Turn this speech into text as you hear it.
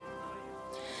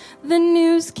the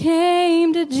news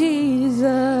came to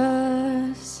Jesus,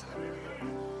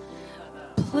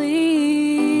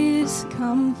 please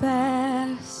come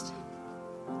fast.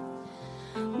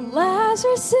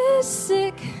 Lazarus is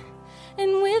sick,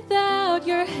 and without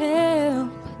your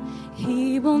help,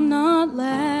 he will not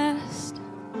last.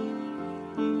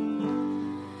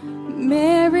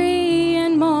 Mary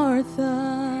and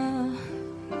Martha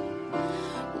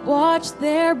watched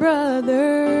their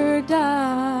brother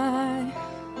die.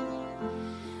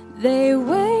 They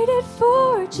waited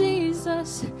for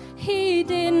Jesus, he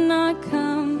did not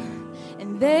come,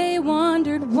 and they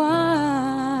wondered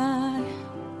why.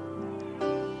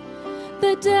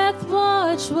 The death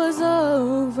watch was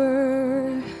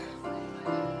over,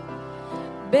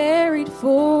 buried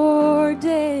 4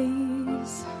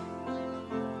 days.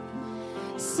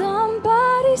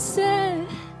 Somebody said,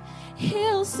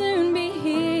 he'll soon be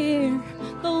here,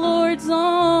 the Lord's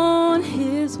on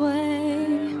his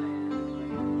way.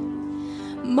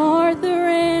 Martha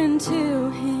ran to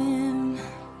him,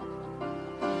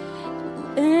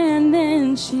 and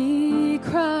then she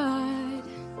cried,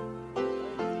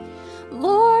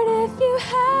 Lord, if you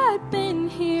had been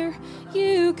here,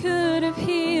 you could have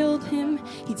healed him,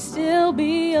 he'd still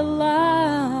be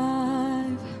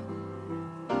alive.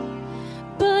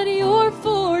 But you're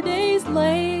 4 days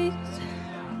late,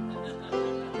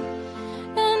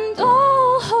 and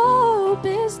all hope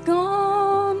is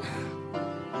gone.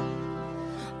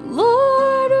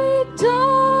 Lord, we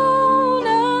don't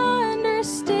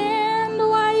understand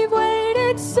why you've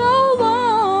waited so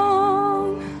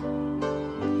long,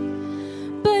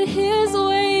 but his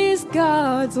way is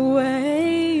God's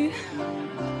way,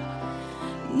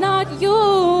 not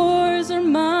yours or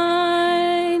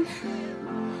mine.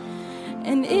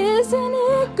 And isn't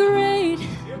it great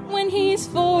when he's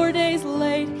 4 days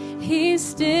late, he's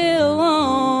still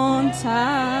on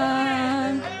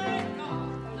time?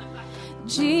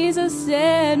 Jesus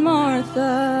said,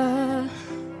 Martha,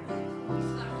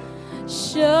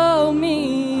 show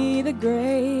me the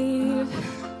grave.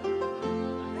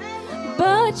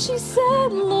 But she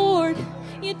said, Lord,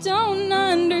 you don't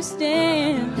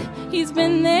understand, he's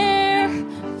been there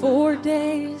 4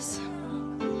 days.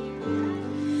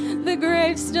 The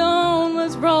gravestone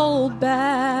was rolled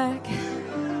back.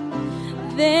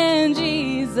 Then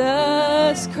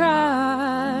Jesus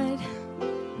cried,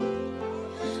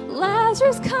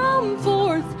 Lazarus, come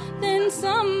forth. Then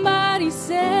somebody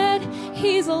said,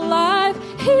 he's alive,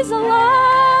 he's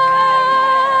alive.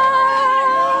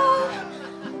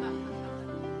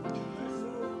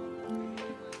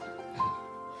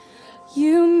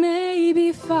 You may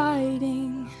be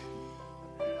fighting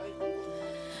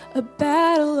a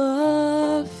battle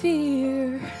of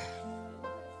fear.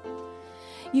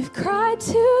 You've cried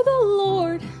to the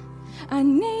Lord, I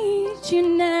need you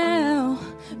now,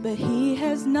 but he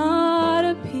has not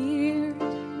appeared.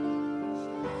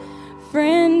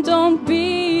 Friend, don't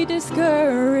be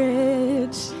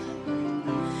discouraged,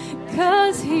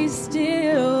 'cause he's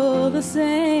still the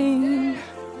same.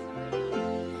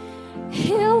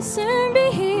 He'll soon be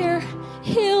here,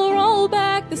 he'll roll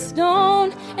back the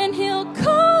stone, and he'll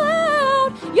call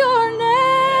out your name.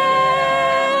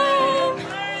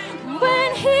 When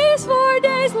he's 4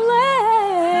 days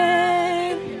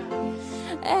late,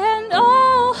 and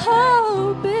all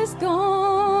hope is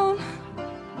gone.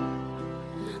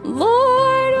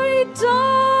 Lord, we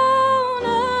don't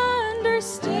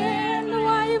understand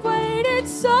why you've waited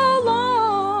so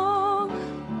long,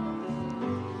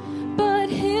 but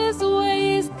his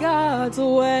way is God's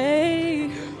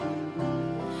way,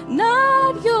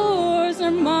 not yours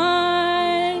or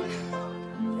mine.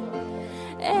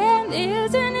 And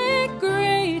isn't it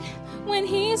great when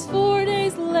he's 4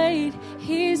 days late,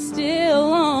 he's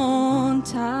still on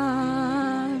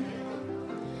time?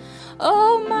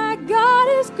 Oh, my God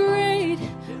is great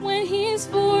when he's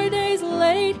 4 days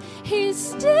late, he's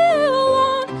still